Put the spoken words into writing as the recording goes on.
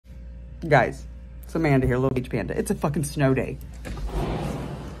Guys, it's Amanda here, Little Beach Panda. It's a fucking snow day.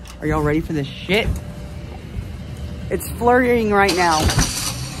 Are y'all ready for this shit? It's flurrying right now.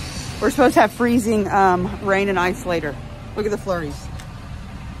 We're supposed to have freezing rain and ice later. Look at the flurries.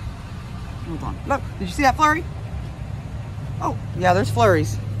 Hold on. Look, did you see that flurry? Oh, yeah, there's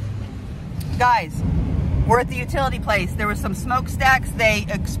flurries. Guys, we're at the utility place. There was some smokestacks. They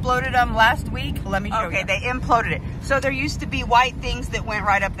exploded them last week. Let me show you. Okay, they imploded it. So there used to be white things that went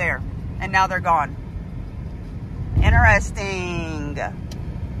right up there, and now they're gone. Interesting.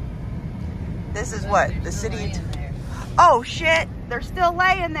 This is what? The city... Oh, shit. They're still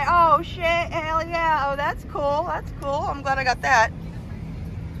laying there. Oh, shit. Hell yeah. Oh, that's cool. That's cool. I'm glad I got that.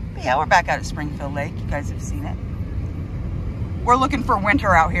 But yeah, we're back out at Springfield Lake. You guys have seen it. We're looking for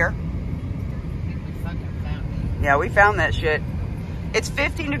winter out here. Yeah, we found that shit. It's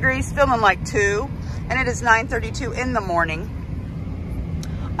 15 degrees, feeling like 2. And it is 9:32 in the morning.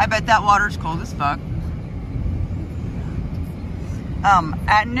 I bet that water's cold as fuck.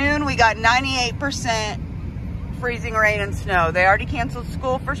 At noon, we got 98% freezing rain and snow. They already canceled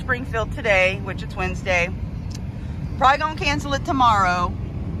school for Springfield today, which it's Wednesday. Probably gonna cancel it tomorrow.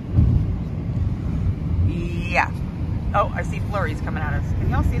 Yeah. Oh, I see flurries coming at us. Can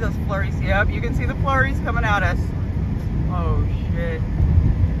y'all see those flurries? Yep, you can see the flurries coming at us. Oh, shit.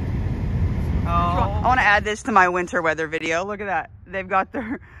 Oh. I want to add this to my winter weather video. Look at that. They've got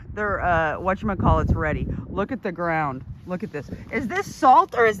their whatchamacallits ready. Look at the ground. Look at this. Is this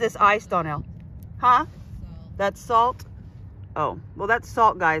salt or is this ice, Donnell? Huh? That's salt? Oh, well, that's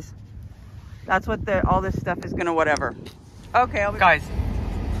salt, guys. That's what all this stuff is gonna whatever. Okay, guys,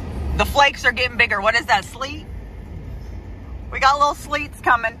 the flakes are getting bigger. What is that, sleet? We got little sleets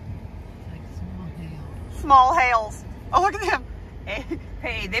coming. Like small hails. Small hails. Oh, look at them.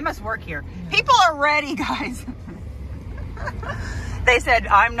 Hey, they must work here. People are ready, guys. They said,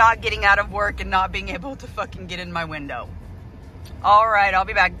 I'm not getting out of work and not being able to fucking get in my window. All right, I'll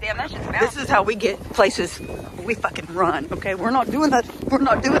be back. Damn, that shit's bouncing. This is how we get places. We fucking run, okay? We're not doing that. We're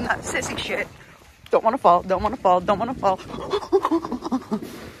not doing that sissy shit. Don't want to fall. Don't want to fall. Don't want to fall.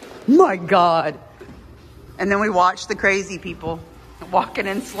 My God. And then we watch the crazy people walking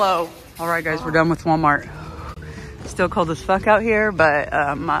in slow. All right, guys, we're done with Walmart. Still cold as fuck out here, but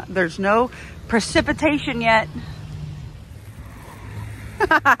there's no precipitation yet.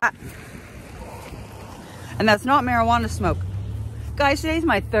 And that's not marijuana smoke. Guys, today's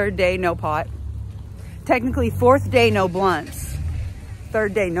my 3rd day, no pot. Technically 4th day, no blunts.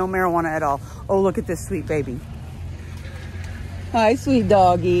 3rd day, no marijuana at all. Oh, look at this sweet baby. Hi, sweet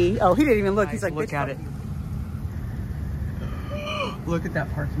doggy. Oh, he didn't even look. He's like, look at it. Look at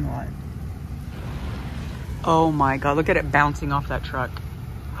that parking lot. Oh my God, look at it bouncing off that truck.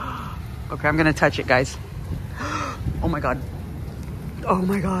 Okay, I'm gonna touch it, guys. Oh my God. Oh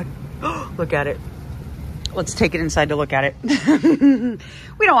my God. Look at it. Let's take it inside to look at it.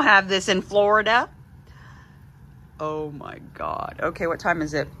 We don't have this in Florida. Oh my God. Okay, what time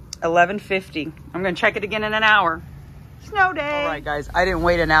is it? 11:50. I'm gonna check it again in an hour. Snow day. All right, guys, I didn't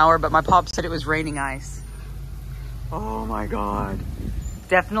wait an hour, but my pop said it was raining ice. Oh my God.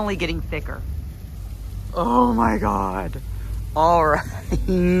 Definitely getting thicker. Oh my God. All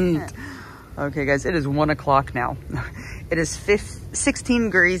right. Okay, guys, it is 1 o'clock now. It is 16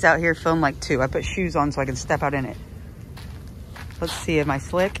 degrees out here, feeling like 2. I put shoes on so I can step out in it. Let's see, am I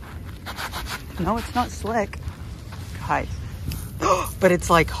slick? No, it's not slick. Guys. But it's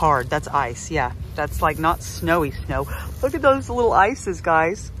like hard. That's ice, yeah. That's like not snowy snow. Look at those little ices,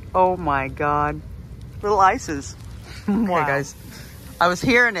 guys. Oh my God. Little ices. Wow. Okay, guys. I was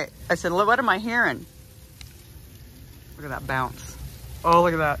hearing it. I said, what am I hearing? Look at that bounce. Oh,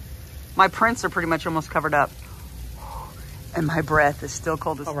 look at that. My prints are pretty much almost covered up. And my breath is still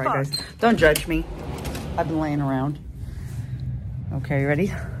cold as fuck. All right, guys. Don't judge me. I've been laying around. Okay,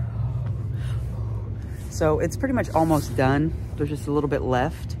 ready? So it's pretty much almost done. There's just a little bit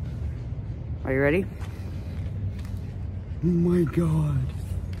left. Are you ready? Oh my God.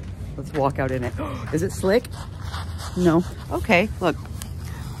 Let's walk out in it. Is it slick? No. Okay, look.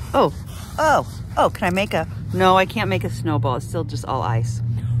 Oh, can I make a... No, I can't make a snowball. It's still just all ice.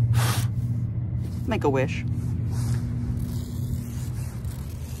 Make a wish.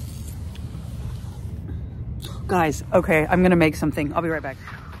 Guys, okay, I'm gonna make something. I'll be right back.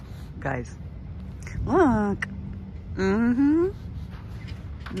 Guys, look. Isn't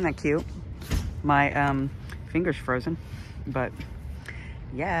that cute? My finger's frozen, but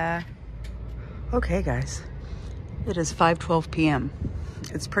yeah. Okay, guys. It is 5:12 p.m.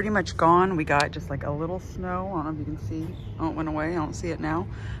 It's pretty much gone. We got just like a little snow. I don't know if you can see. Oh, it went away. I don't see it now.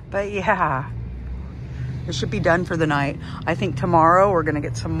 But yeah. It should be done for the night. I think tomorrow we're gonna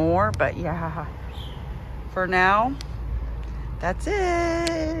get some more, but yeah, for now, that's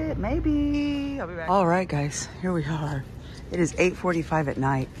it. Maybe. I'll be back. All right, guys, here we are. It is 8:45 at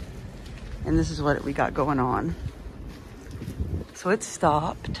night, and this is what we got going on. So it's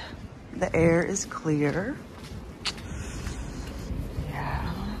stopped. The air is clear.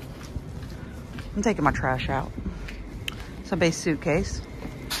 Yeah. I'm taking my trash out. Somebody's suitcase.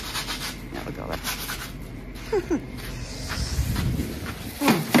 Yeah, look at all that.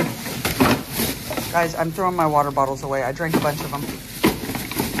 Guys, I'm throwing my water bottles away. I drank a bunch of them.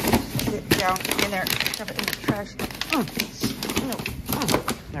 Get down in there. Shove it in the trash.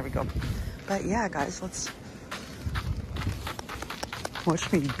 There we go. But yeah, guys, let's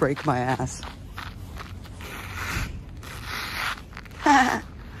watch me break my ass.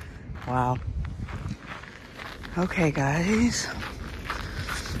 Wow. Okay, guys.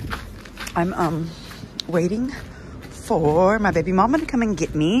 I'm waiting for my baby mama to come and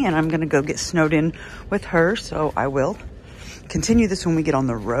get me, and I'm gonna go get snowed in with her. So I will continue this when we get on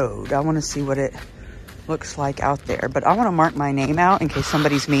the road. I want to see what it looks like out there, but I want to mark my name out in case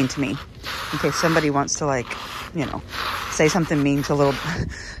somebody's mean to me, in case somebody wants to, like, you know, say something mean to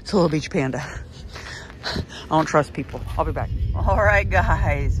little beach panda. I don't trust people. I'll be back. All right,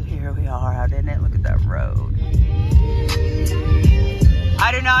 guys, here we are out in it. Look at that road.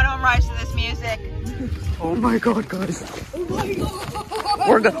 I do not own rights to this music. Oh my God, guys. Oh my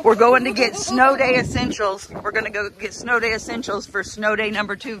God. We're going to get snow day essentials. We're going to go get snow day essentials for snow day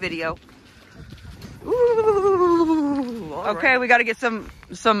number 2 video. Ooh, okay, we got to get some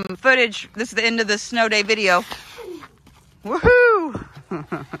footage. This is the end of the snow day video. Woohoo!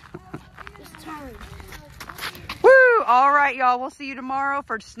 Woo! All right, y'all. We'll see you tomorrow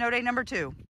for snow day number 2.